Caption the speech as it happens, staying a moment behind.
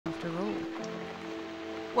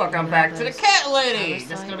Welcome back to the Cat Lady!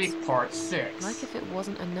 This is gonna be part 6. Like if it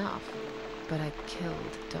wasn't enough, but I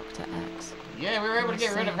killed Dr. X. Yeah, we were able to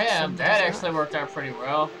get rid of him. That actually worked out pretty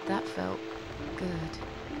well. That felt good.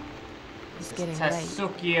 It's getting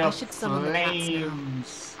late. I should summon the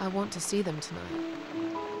cats now. I want to see them tonight.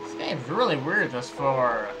 This game's really weird thus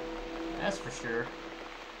far. That's for sure.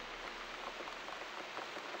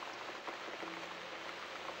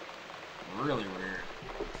 Really weird.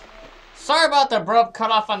 Sorry about the abrupt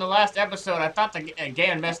cutoff on the last episode. I thought the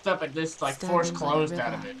game messed up and just like forced closed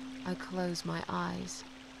out of it. I close my eyes.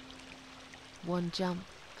 One jump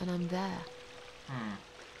and I'm there.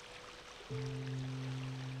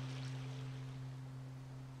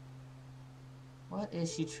 What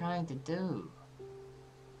is she trying to do?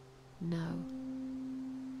 No.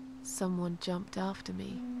 Someone jumped after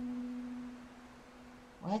me.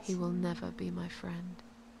 What? He will never be my friend.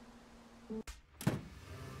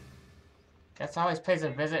 Guess always pays a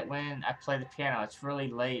visit when I play the piano. It's really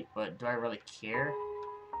late, but do I really care?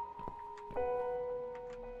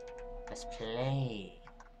 Let's play.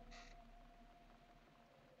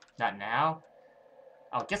 Not now?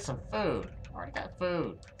 I'll get some food. Already got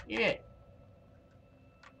food. Eat it.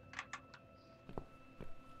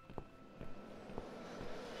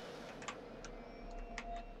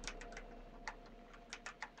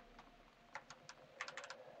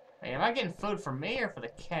 Wait, am I getting food for me or for the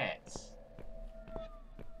cats?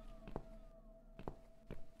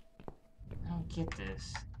 I don't get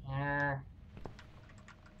this. Here.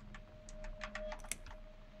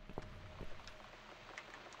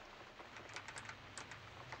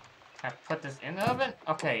 Can I put this in the oven?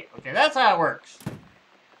 Okay, that's how it works.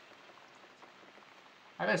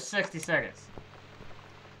 I got 60 seconds.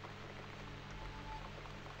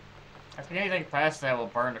 I think anything past that will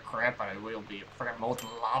burn the crap out of it. Will be a freaking molten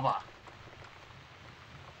lava.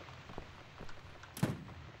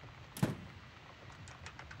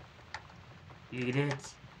 Eat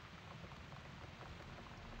it.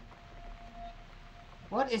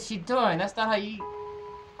 What is she doing? That's not how you eat.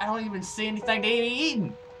 I don't even see anything to be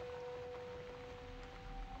eaten.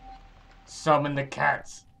 Summon the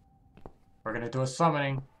cats. We're gonna do a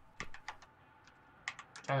summoning.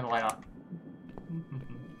 Turn the light on.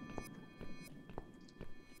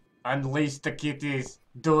 Unleash the kitties.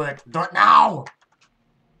 Do it. Do it now!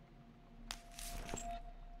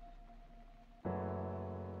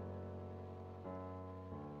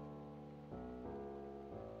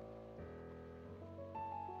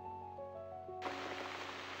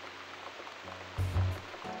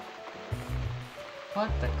 What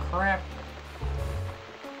the crap?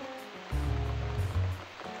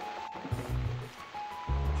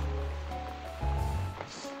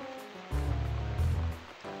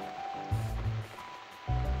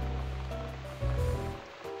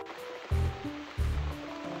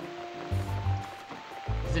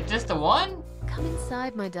 Is it just the one? Come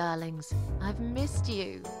inside, my darlings. I've missed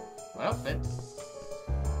you. Well, it's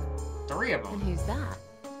 3 of them. And who's that?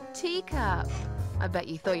 Teacup. I bet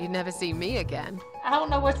you thought you'd never see me again. I don't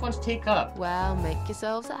know which one's teacup. Well, make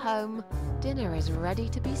yourselves at home. Dinner is ready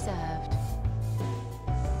to be served.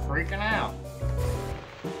 Freaking out.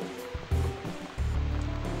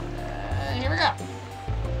 Here we go.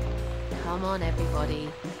 Come on, everybody.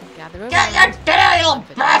 Gather around. Get out, you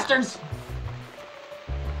little bastards!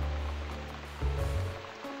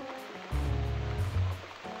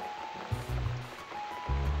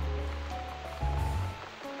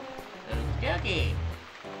 Okay.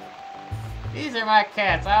 These are my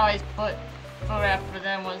cats. I always put food out for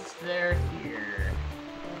them once they're here.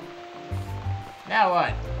 Now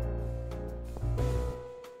what?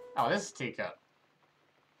 Oh, this is Teacup.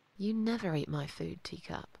 You never eat my food,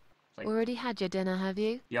 Teacup. Like, already had your dinner, have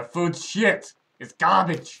you? Your food's shit. It's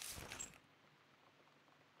garbage.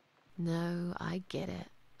 No, I get it.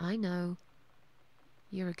 I know.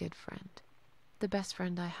 You're a good friend. The best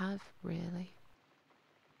friend I have, really.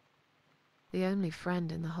 The only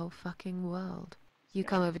friend in the whole fucking world. You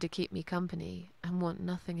come over to keep me company and want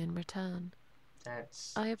nothing in return.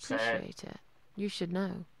 I appreciate it. You should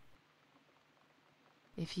know.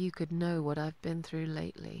 If you could know what I've been through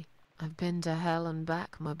lately. I've been to hell and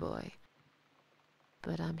back, my boy.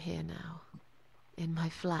 But I'm here now. In my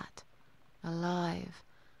flat. Alive.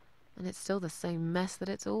 And it's still the same mess that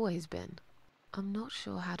it's always been. I'm not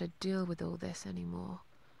sure how to deal with all this anymore.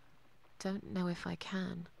 Don't know if I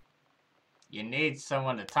can. You need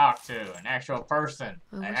someone to talk to, an actual person,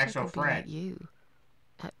 an actual friend. Be like you,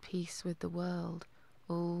 at peace with the world,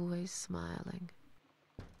 always smiling.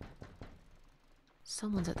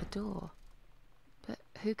 Someone's at the door. But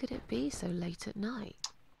who could it be so late at night?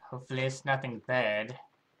 Hopefully it's nothing bad.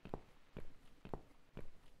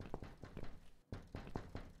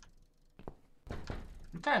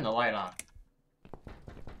 turn the light on?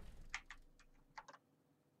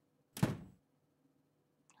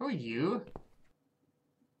 Who are you?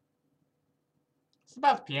 It's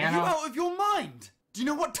about the piano. Are you out of your mind? Do you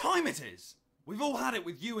know what time it is? We've all had it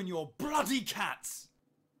with you and your bloody cats.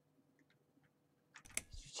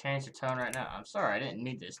 You change the tone right now. I'm sorry, I didn't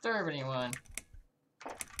mean to disturb anyone.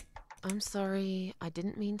 I'm sorry, I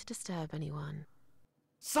didn't mean to disturb anyone.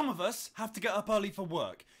 Some of us have to get up early for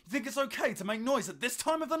work. You think it's okay to make noise at this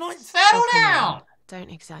time of the night? Settle come down! on,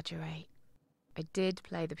 don't exaggerate. I did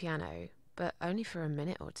play the piano, but only for a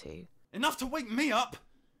minute or two. Enough to wake me up!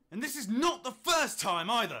 And this is not the first time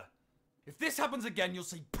either! If this happens again, you'll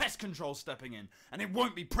see pest control stepping in, and it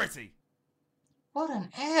won't be pretty. What an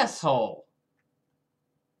asshole!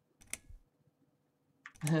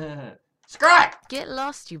 Scrap! Get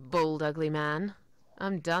lost, you bald, ugly man.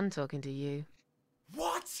 I'm done talking to you.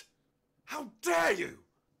 What? How dare you?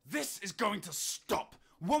 This is going to stop,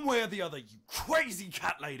 one way or the other, you crazy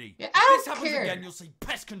cat lady. Yeah, If I this don't happens care. again, you'll see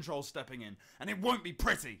pest control stepping in, and it won't be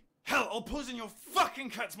pretty. Hell, I'll poison your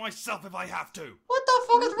fucking cats myself if I have to. What the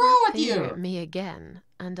fuck is wrong with Finger you? at me again,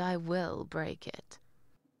 and I will break it.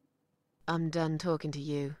 I'm done talking to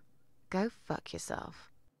you. Go fuck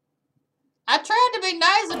yourself. I tried to be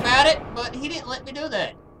nice about it, but he didn't let me do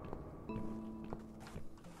that.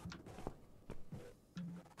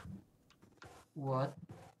 What?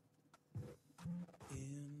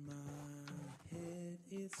 In my head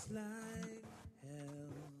it's like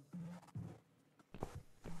hell,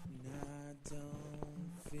 and I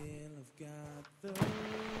don't feel I've got the will.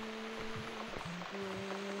 In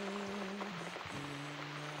my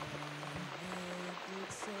head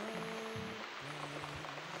it's so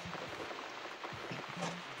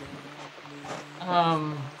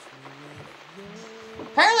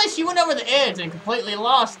Apparently she went over the edge and completely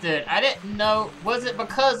lost it. I didn't know. Was it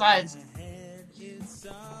because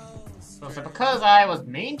was it because I was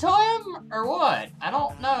mean to him or what? I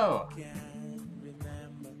don't know.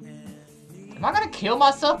 Am I gonna kill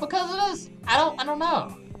myself because of this? I don't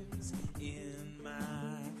know.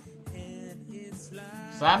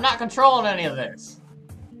 So I'm not controlling any of this.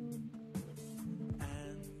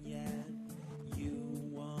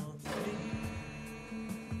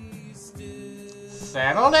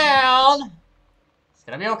 Settle down. It's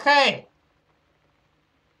gonna be okay.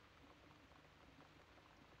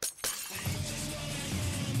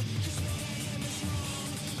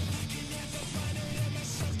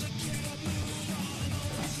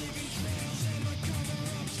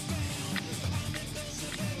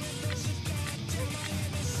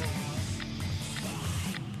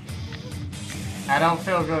 I don't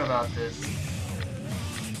feel good about this.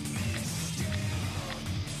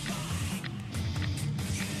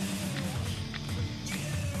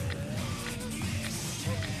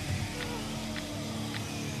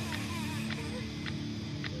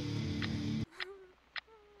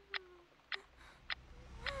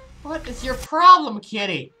 What is your problem,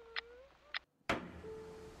 kitty?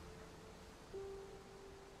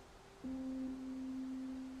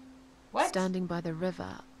 What? Standing by the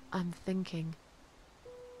river, I'm thinking.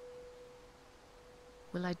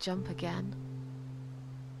 Will I jump again?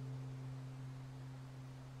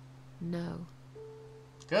 No.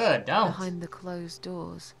 Good, don't. Behind the closed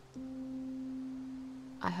doors,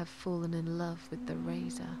 I have fallen in love with the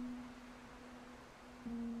razor.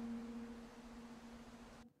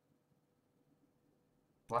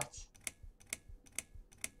 What?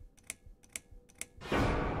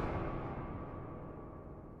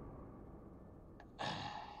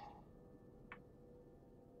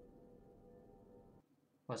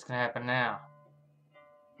 What's gonna happen now?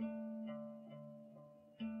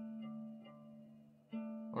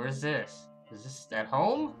 Where is this? Is this at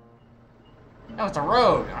home? No, it's a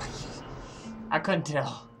road. I couldn't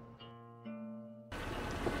tell.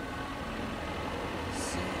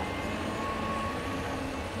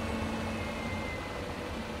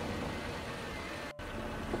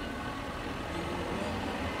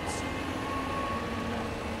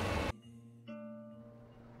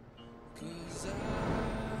 Cause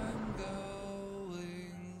I'm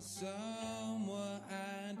going somewhere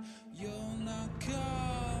and you're not coming.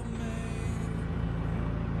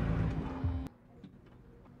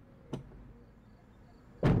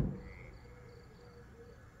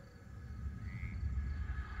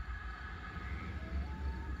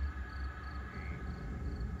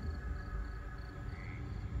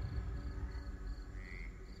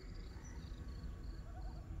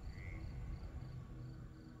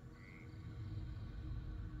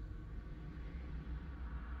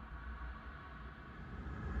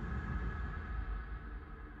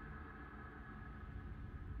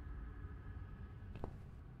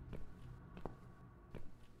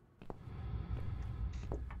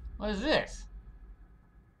 What is this?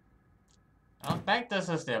 I don't think this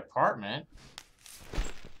is the apartment.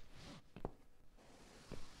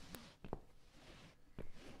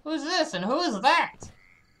 Who's this and who is that?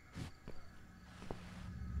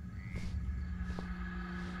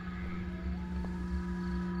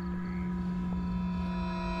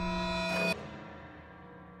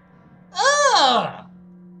 Ugh!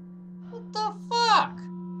 What the fuck?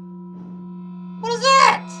 What is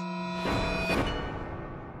that?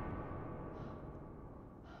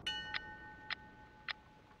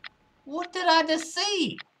 What did I just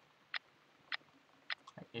see?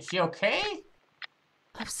 Is she okay?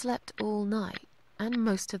 I've slept all night and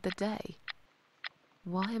most of the day.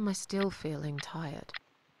 Why am I still feeling tired?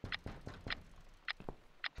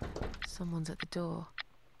 Someone's at the door.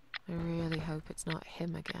 I really hope it's not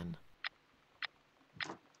him again.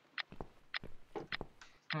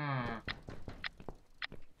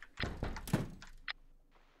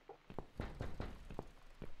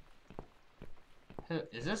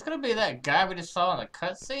 Is this gonna be that guy we just saw in the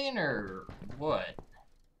cutscene, or what?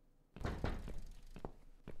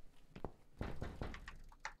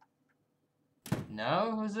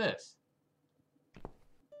 No? Who's this?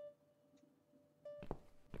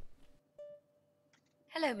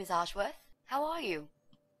 Hello, Miss Ashworth. How are you?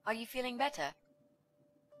 Are you feeling better?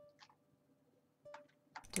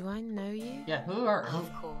 Do I know you? Yeah, who are...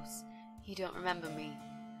 Of course. You don't remember me.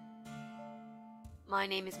 My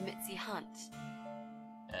name is Mitzi Hunt.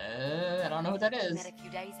 I don't know who that is. Met a few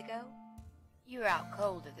days ago? You were out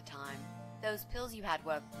cold at the time. Those pills you had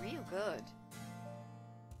were real good.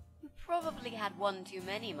 You probably had one too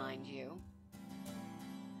many, mind you.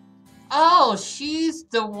 Oh, she's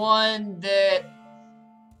the one that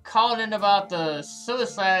called in about the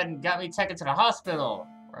suicide and got me taken to the hospital,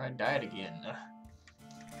 where I died again.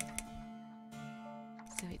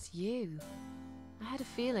 So it's you. I had a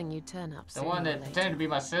feeling you'd turn up The sooner one or that later. pretended to be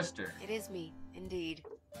my sister. It is me, indeed.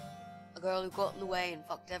 A girl who got in the way and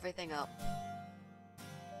fucked everything up.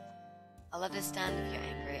 I'll understand if you're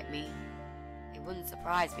angry at me. It wouldn't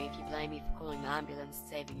surprise me if you blame me for calling the ambulance and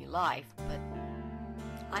saving your life, but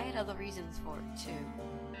I had other reasons for it too.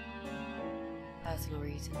 Personal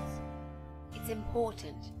reasons. It's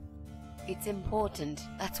important. It's important.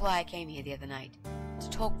 That's why I came here the other night. To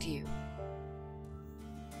talk to you.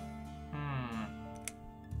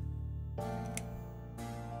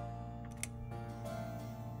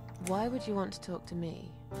 Why would you want to talk to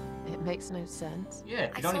me? It makes no sense. Yeah,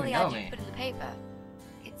 you I don't saw even the know ad you me. put in the paper.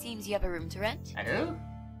 It seems you have a room to rent. I do?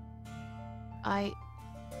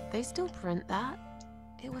 They still print that?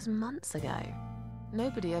 It was months ago.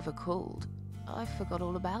 Nobody ever called. I forgot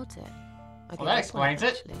all about it. I Well, gave that up on explains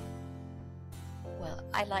it. actually. Well,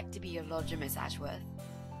 I'd like to be your lodger, Miss Ashworth.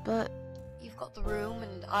 But You've got the room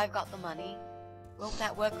and I've got the money. Won't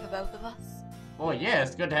that work for both of us? Well, yeah,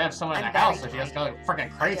 it's good to have someone in I'm the house very if you just go tired.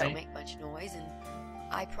 freaking I don't crazy. make much noise, and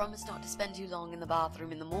I promise not to spend too long in the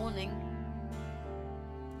bathroom in the morning.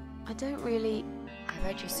 I don't really... I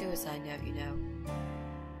read your suicide note, you know.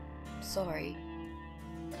 Sorry,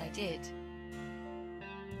 but I did.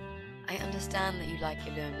 I understand that you like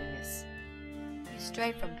your loneliness. You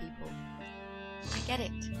stray from people. I get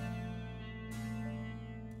it.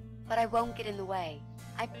 But I won't get in the way.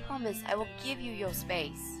 I promise I will give you your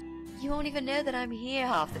space. You won't even know that I'm here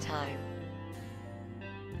half the time.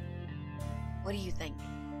 What do you think?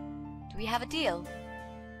 Do we have a deal?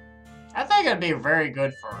 I think it'd be very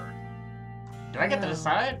good for her. Do I get to Well,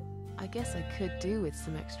 decide? I guess I could do with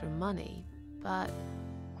some extra money, but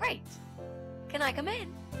Great. Can I come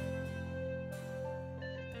in?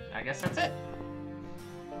 I guess that's it.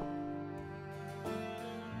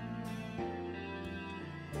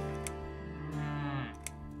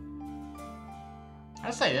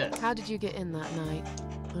 I'll say this. how did you get in that night?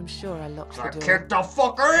 I'm sure I locked I the door. kicked the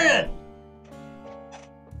fucker in!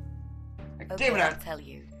 I Okay, gave it I'll a... tell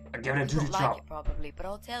you. I gave it a You duty don't like job. it probably, but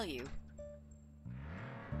I'll tell you.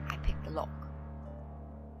 I picked the lock.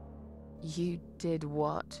 You did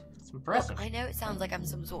what? It's impressive. I know it sounds like I'm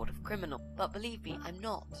some sort of criminal, but believe me, I'm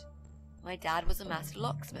not. My dad was a master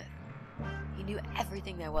locksmith. He knew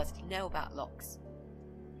everything there was to know about locks.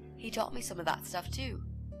 He taught me some of that stuff too.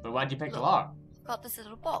 But why'd you pick the Look. lock? I've got this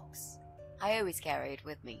little box. I always carry it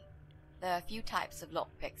with me. There are a few types of lock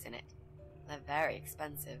picks in it. They're very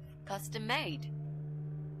expensive. Custom made.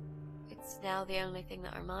 It's now the only thing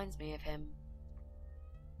that reminds me of him.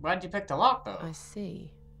 Why'd you pick the lock, though? I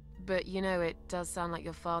see. But you know, it does sound like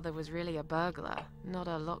your father was really a burglar, not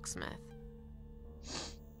a locksmith.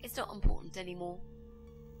 It's not important anymore.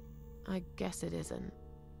 I guess it isn't.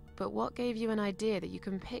 But what gave you an idea that you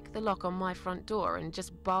can pick the lock on my front door and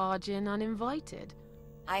just barge in uninvited?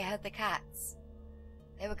 I heard the cats.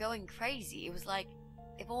 They were going crazy. It was like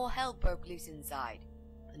if all hell broke loose inside.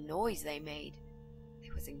 The noise they made,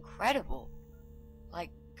 it was incredible. Like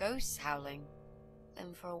ghosts howling.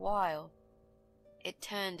 Then for a while, it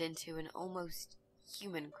turned into an almost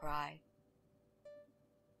human cry.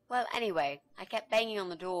 Well, anyway, I kept banging on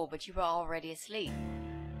the door, but you were already asleep.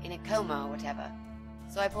 In a coma or whatever.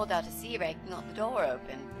 So I pulled out a sea rake and got the door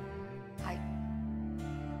open.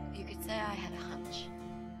 You could say I had a hunch.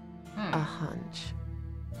 A hunch.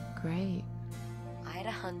 Great. I had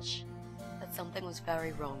a hunch that something was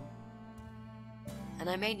very wrong. And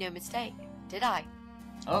I made no mistake, did I?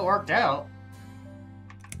 Oh, it worked out.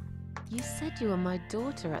 You said you were my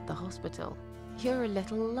daughter at the hospital. You're a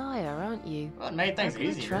little liar, aren't you? Well, it made things How can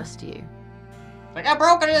I easier. trust you? Like, I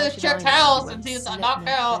broke into How this should chick's I know house you and won't he's slit knocked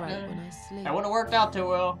my out. throat when I sleep? That wouldn't have worked out too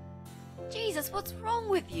well. Jesus, what's wrong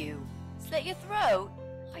with you? Slit your throat?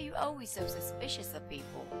 Are you always so suspicious of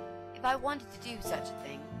people? If I wanted to do such a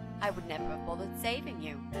thing, I would never have bothered saving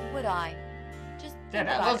you, would I? Just Yeah, think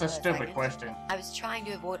that about was it a for stupid second. question. I was trying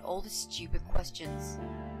to avoid all the stupid questions.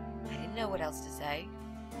 I didn't know what else to say.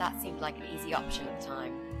 That seemed like an easy option at the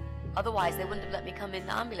time. Otherwise, they wouldn't have let me come in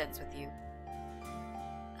the ambulance with you.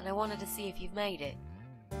 And I wanted to see if you've made it.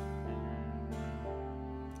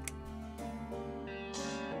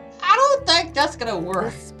 I don't think that's gonna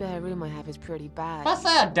work. This spare room I have is pretty bad. If I say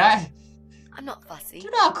I die, I'm not fussy. do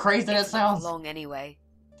you know how crazy that It's not sounds? long anyway.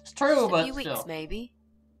 It's true, Just a but few weeks, still. maybe.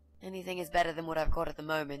 Anything is better than what I've got at the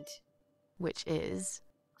moment. Which is?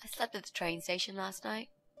 I slept at the train station last night.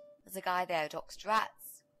 There's a guy there who docks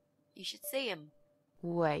rats. You should see him.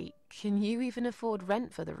 Wait, can you even afford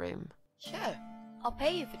rent for the room? Sure. I'll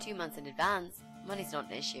pay you for 2 months in advance. Money's not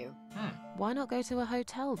an issue. Why not go to a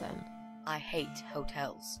hotel then? I hate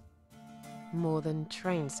hotels. More than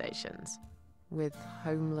train stations. With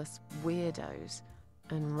homeless weirdos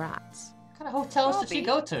and rats. What kind of hotels did she Robbie?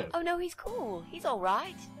 go to? Oh no, he's cool. He's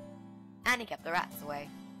alright. And he kept the rats away.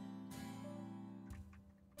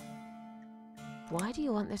 Why do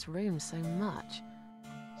you want this room so much?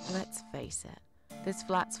 Let's face it, this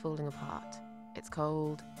flat's falling apart. It's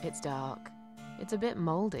cold, it's dark, it's a bit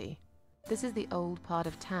mouldy. This is the old part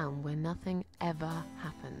of town where nothing ever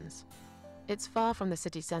happens. It's far from the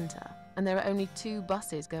city centre, and there are only 2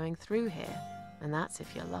 buses going through here, and that's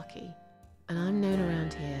if you're lucky. And I'm known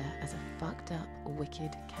around here as a fucked up,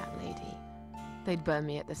 wicked cat lady. They'd burn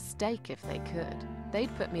me at the stake if they could.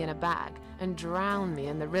 They'd put me in a bag and drown me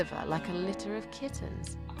in the river like a litter of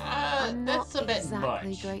kittens. I'm That's not a bit exactly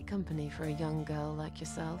much. great company for a young girl like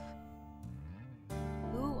yourself.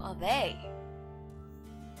 Who are they?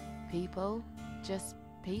 People, just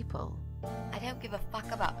people. I don't give a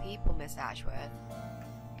fuck about people, Miss Ashworth.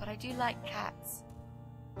 But I do like cats.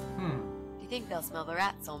 Do you think they'll smell the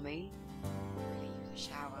rats on me? Really use a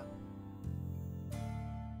shower.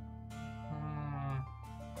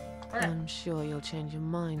 I'm sure you'll change your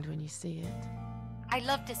mind when you see it. I'd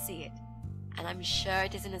love to see it. And I'm sure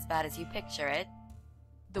it isn't as bad as you picture it.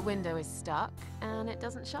 The window is stuck, and it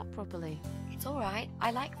doesn't shut properly. It's alright.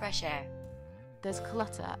 I like fresh air. There's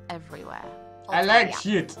clutter everywhere. I'll I tell like ya.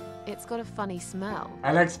 shit. It's got a funny smell.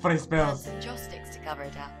 I like funny And smells. some joss sticks to cover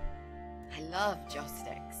it up. I love joss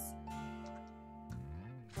sticks.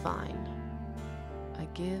 Fine. I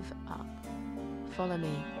give up. Follow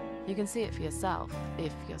me. You can see it for yourself,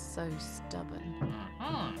 if you're so stubborn.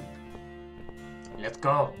 Let's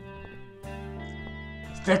go.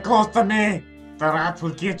 Stay close to me. The rat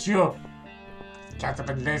will get you. Cats have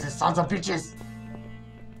been lazy sons of bitches.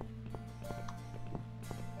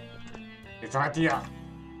 It's right here.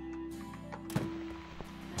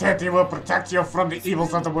 Teddy will protect you from the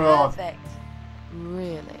evils of the world. Perfect.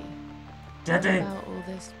 Really? Teddy, About all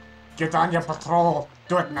this? get on your patrol.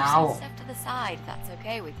 Do it Move some now. stuff to the side if that's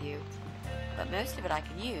okay with you. But most of it I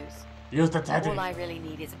can use. Use the Teddy. All I really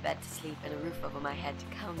need is a bed to sleep and a roof over my head to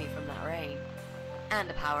calm me from that rain. And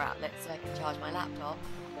a power outlet so I can charge my laptop.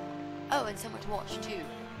 Oh, and somewhere to watch too. You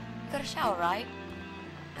got a shower, right?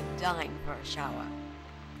 I'm dying for a shower.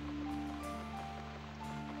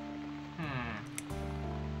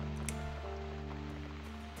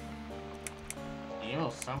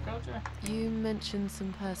 Evil some culture? You mentioned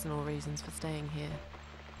some personal reasons for staying here.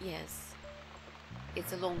 Yes.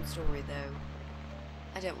 It's a long story though.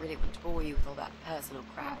 I don't really want to bore you with all that personal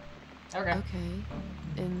crap. Okay. Okay.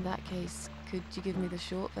 In that case, could you give me the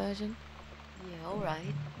short version? Yeah,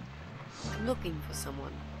 alright. I'm looking for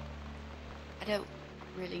someone. I don't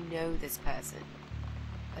really know this person,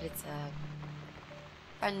 but it's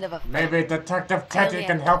a friend of a friend. Maybe Detective I only Teddy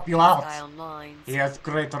can have help you this out. guy online, He so has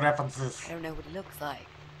great references. I don't know what he looks like.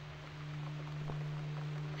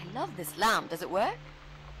 I love this lamp. Does it work?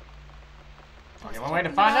 Only one way to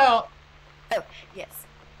find out. Oh, yes.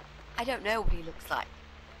 I don't know what he looks like,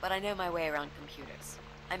 but I know my way around computers.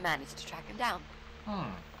 I managed to track him down.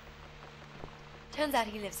 Turns out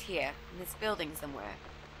he lives here, in this building somewhere.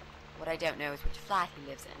 What I don't know is which flat he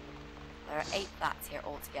lives in. There are 8 flats here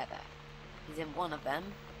altogether. He's in one of them,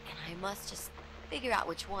 and I must just figure out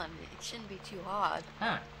which one. It shouldn't be too hard.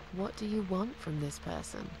 What do you want from this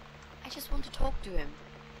person? I just want to talk to him.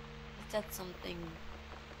 He said something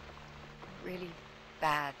really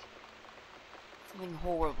bad. Something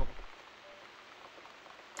horrible.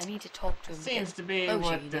 I need to talk to him. Seems to be closure,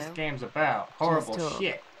 what you this know? game's about. Horrible Just talk.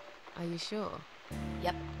 shit. Are you sure?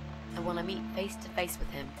 Yep. I want to meet face to face with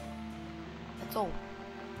him. That's all.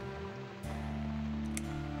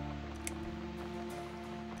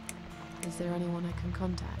 Is there anyone I can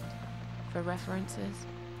contact? For references?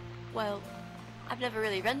 Well, I've never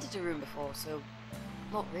really rented a room before, so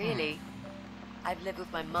not really. I've lived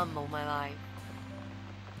with my mum all my life.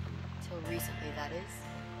 Till recently, that is.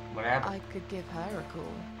 What happened? I could give her a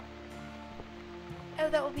call. Oh,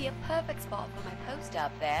 that would be a perfect spot for my poster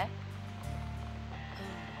up there.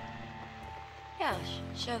 Yeah,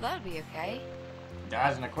 sure, that would be okay.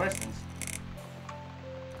 Guys, no questions.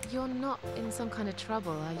 You're not in some kind of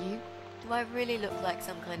trouble, are you? Do I really look like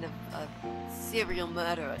some kind of serial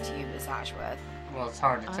murderer to you, Miss Ashworth? Well, it's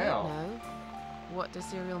hard to I tell. don't know. What do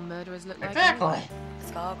serial murderers look like? Exactly. anyway? A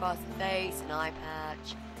scar across the face, an eye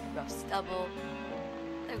patch, rough stubble.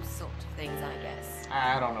 Those sort of things, I guess.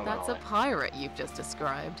 I don't know That's a about pirate you've just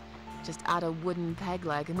described. Just add a wooden peg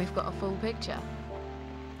leg and we've got a full picture.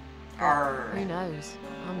 Arr. Who knows?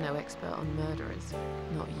 I'm no expert on murderers.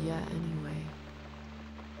 Not yet, anyway.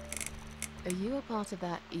 Are you a part of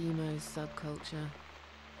that emo subculture?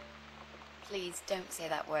 Please don't say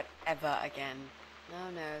that word ever again.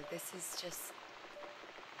 No, this is just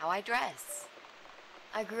how I dress.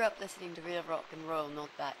 I grew up listening to real rock and roll, not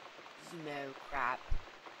that emo crap.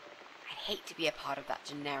 I'd hate to be a part of that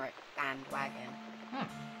generic bandwagon.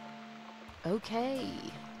 Okay.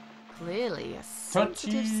 Clearly a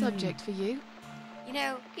sensitive Touchy. subject for you. You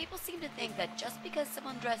know, people seem to think that just because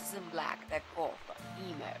someone dresses in black, they're goth or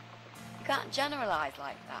emo. You can't generalize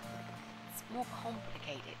like that. It's more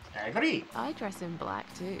complicated. I agree. I dress in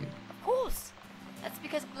black too. Of course! That's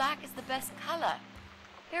because black is the best color.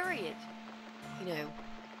 Period. You know,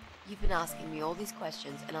 you've been asking me all these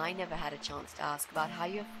questions and I never had a chance to ask about how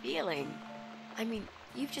you're feeling. I mean,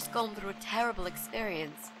 you've just gone through a terrible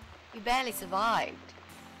experience. You barely survived.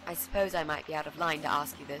 I suppose I might be out of line to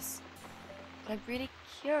ask you this, but I'm really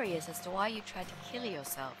curious as to why you tried to kill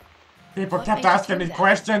yourself. People What kept made you asking do me that?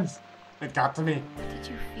 questions. It got to me. What did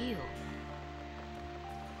you feel?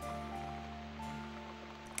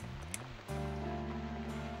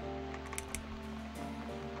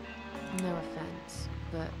 No offense,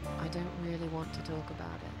 but I don't really want to talk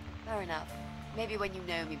about it. Fair enough. Maybe when you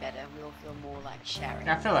know me better, we'll feel more like sharing.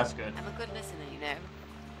 I feel that's good. I'm a good listener, you know.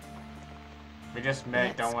 We just met.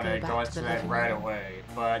 Let's Don't want go to back go to into the that living right room. away,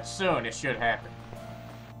 but soon it should happen.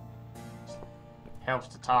 Helps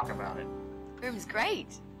to talk about it. Room's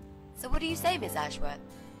great. So what do you say, Miss Ashworth?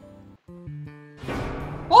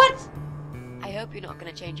 What? I hope you're not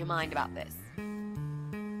going to change your mind about this.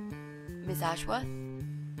 Miss Ashworth?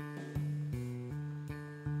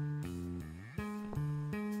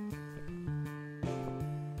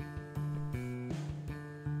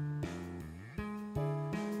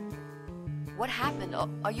 What happened?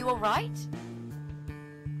 Are you alright?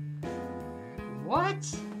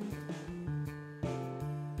 What?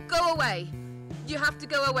 Go away! You have to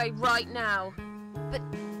go away right now. But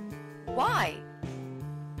why?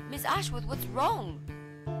 Miss Ashworth, what's wrong?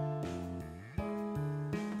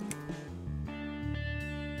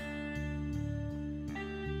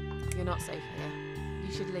 You're not safe here.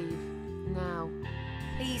 You should leave. Now.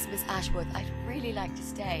 Please, Miss Ashworth, I'd really like to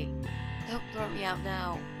stay. Don't throw me out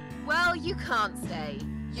now. Well, you can't stay.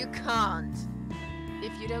 You can't.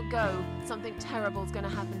 If you don't go, something terrible's gonna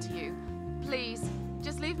happen to you. Please,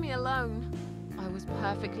 just leave me alone. I was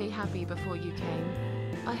perfectly happy before you came.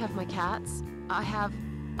 I have my cats.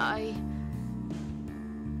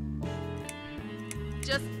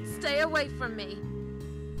 Just stay away from me.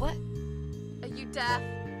 What? Are you deaf?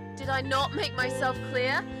 Did I not make myself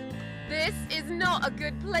clear? This is not a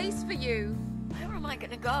good place for you. Where am I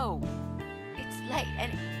gonna go? It's late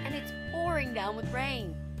and it's pouring down with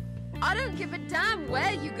rain. I don't give a damn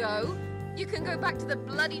where you go. You can go back to the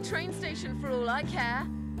bloody train station for all I care.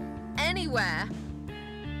 Anywhere.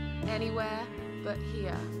 Anywhere but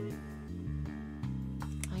here.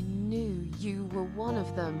 I knew you were one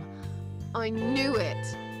of them. I knew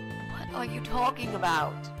it. What are you talking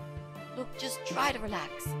about? Look, just try to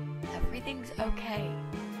relax. Everything's okay.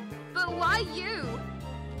 But why you?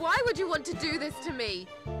 Why would you want to do this to me?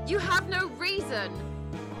 You have no reason.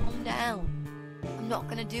 Calm down. I'm not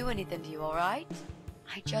gonna do anything to you, alright?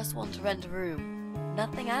 I just want to rent a room.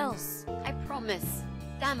 Nothing else. I promise.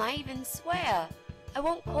 Damn, I even swear. I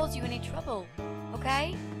won't cause you any trouble,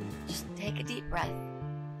 okay? Just take a deep breath.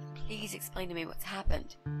 Please explain to me what's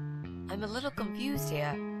happened. I'm a little confused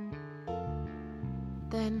here.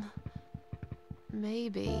 Then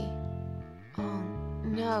maybe. Oh,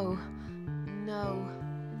 no. No.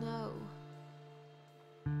 No.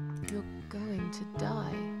 You're going to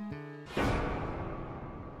die.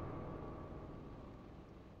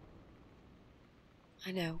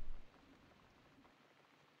 I know.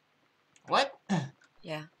 What?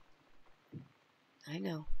 Yeah. I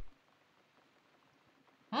know.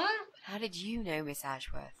 Huh? But how did you know, Miss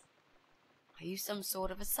Ashworth? Are you some sort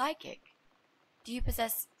of a psychic? Do you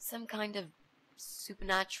possess some kind of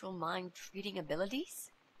supernatural mind-reading abilities?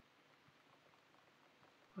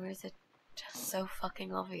 Or is it just so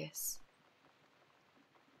fucking obvious?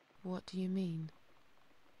 What do you mean?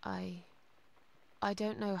 I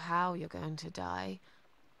don't know how you're going to die,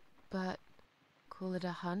 but call it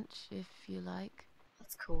a hunch if you like.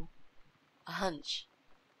 That's cool. A hunch.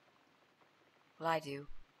 Well, I do.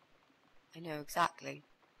 I know exactly.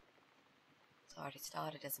 It's already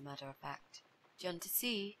started, as a matter of fact. Do you want to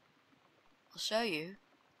see? I'll show you.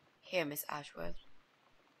 Here, Miss Ashworth.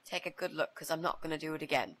 Take a good look, because I'm not going to do it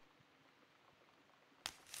again.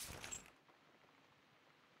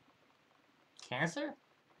 Cancer?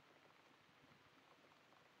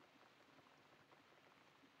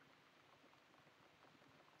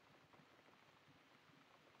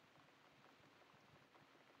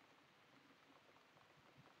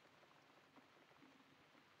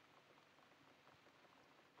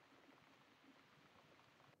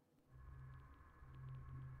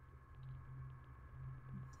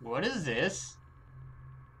 What is this?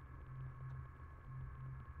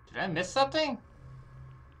 Did I miss something?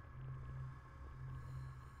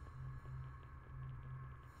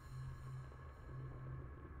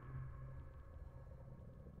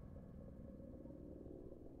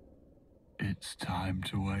 It's time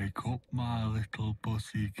to wake up, my little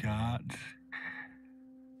pussycat.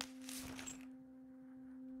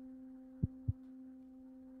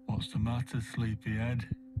 What's the matter, sleepyhead?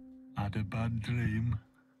 Had a bad dream?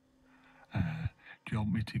 Do you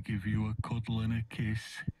want me to give you a cuddle and a kiss?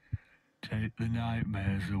 Take the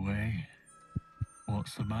nightmares away?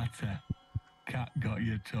 What's the matter? Cat got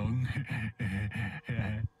your tongue?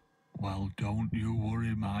 Well, don't you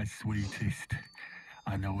worry, my sweetest.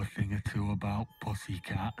 I know a thing or two about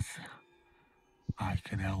pussycats. I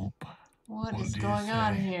can help. What What is do you going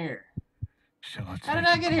on say? here? Shall I take How did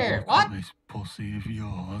I a get good here? look What? at this pussy of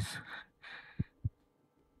yours?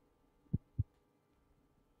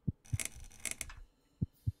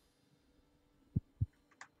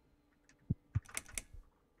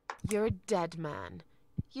 You're a dead man.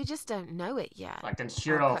 You just don't know it yet. Fucking I'll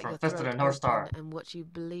Shiro cut from your Fist of throat the North Star. open and watch you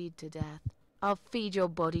bleed to death. I'll feed your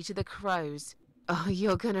body to the crows. Oh,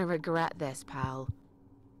 you're gonna regret this, pal.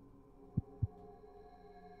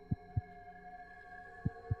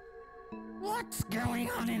 What's going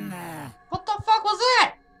on in there? What the fuck was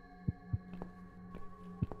that?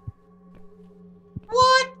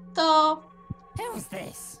 What the? Who's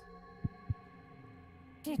this?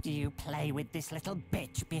 Did you play with this little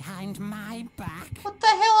bitch behind my back? What the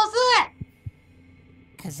hell is that?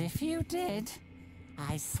 'Cause if you did,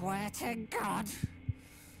 I swear to God.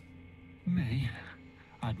 Me?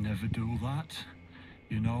 I'd never do that.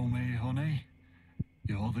 You know me, honey.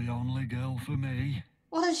 You're the only girl for me.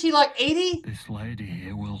 Wasn't she like 80? This lady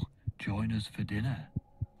here will join us for dinner.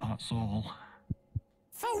 That's all.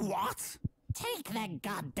 For what? Take the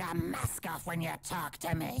goddamn mask off when you talk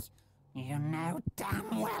to me. You know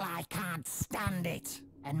damn well I can't stand it.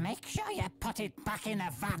 And make sure you put it back in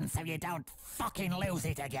the van so you don't fucking lose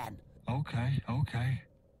it again. Okay, okay.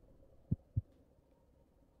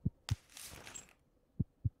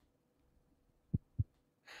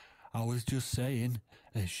 I was just saying,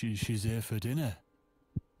 she's here for dinner.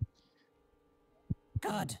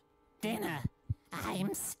 Good. Dinner.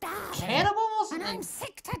 I'm starving. Cannibals? And I'm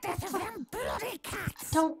sick to death of them bloody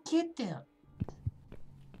cats. Don't get them.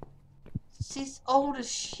 She's old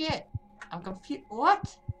as shit. I'm confused.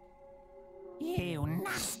 What? You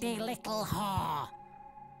nasty little whore.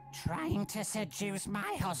 Trying to seduce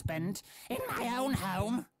my husband in my own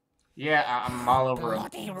home? Yeah, I'm all over him.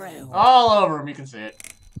 Bloody rude. All over him, you can see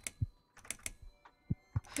it.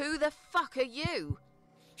 Who the fuck are you?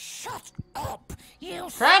 Shut up, you.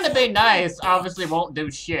 Trying to be nice obviously won't do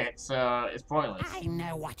shit, so it's pointless. I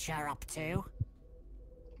know what you're up to.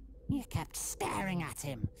 You kept staring at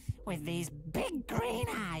him with these big green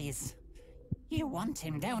eyes. You want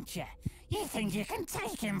him, don't you? You think you can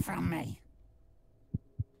take him from me?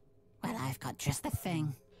 Well, I've got just the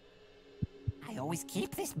thing. I always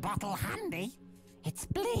keep this bottle handy. It's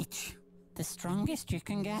bleach, the strongest you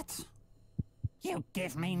can get. You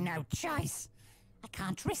give me no choice. I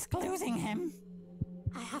can't risk losing him.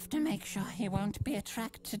 I have to make sure he won't be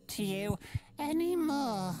attracted to you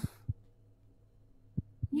anymore.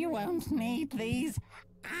 You won't need these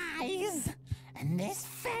eyes and this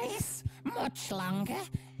face much longer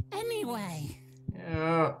anyway.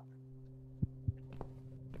 Ugh.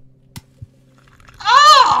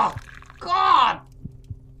 Oh! God!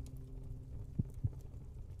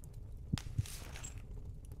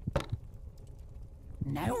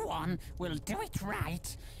 No one will do it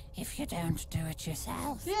right if you don't do it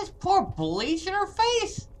yourself. She just pour bleach in her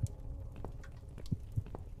face?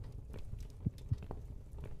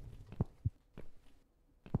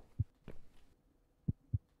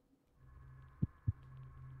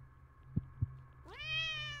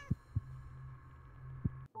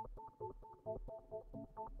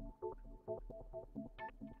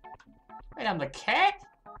 Wait, I'm the cat?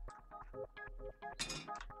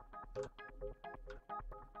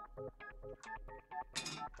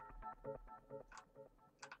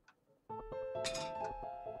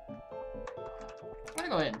 I'm gonna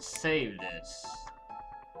go ahead and save this.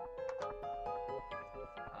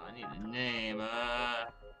 Oh, I need a name,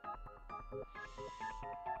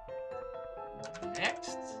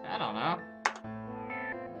 next? I don't know.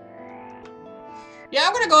 Yeah,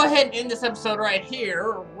 I'm gonna go ahead and end this episode right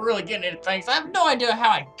here. We're really getting into things. I have no idea how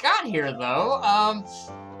I got here, though.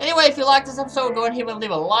 Anyway, if you like this episode, go ahead and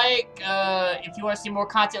leave a like. If you want to see more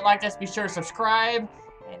content like this, be sure to subscribe.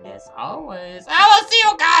 And as always, I will see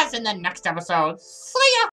you guys in the next episode. See ya!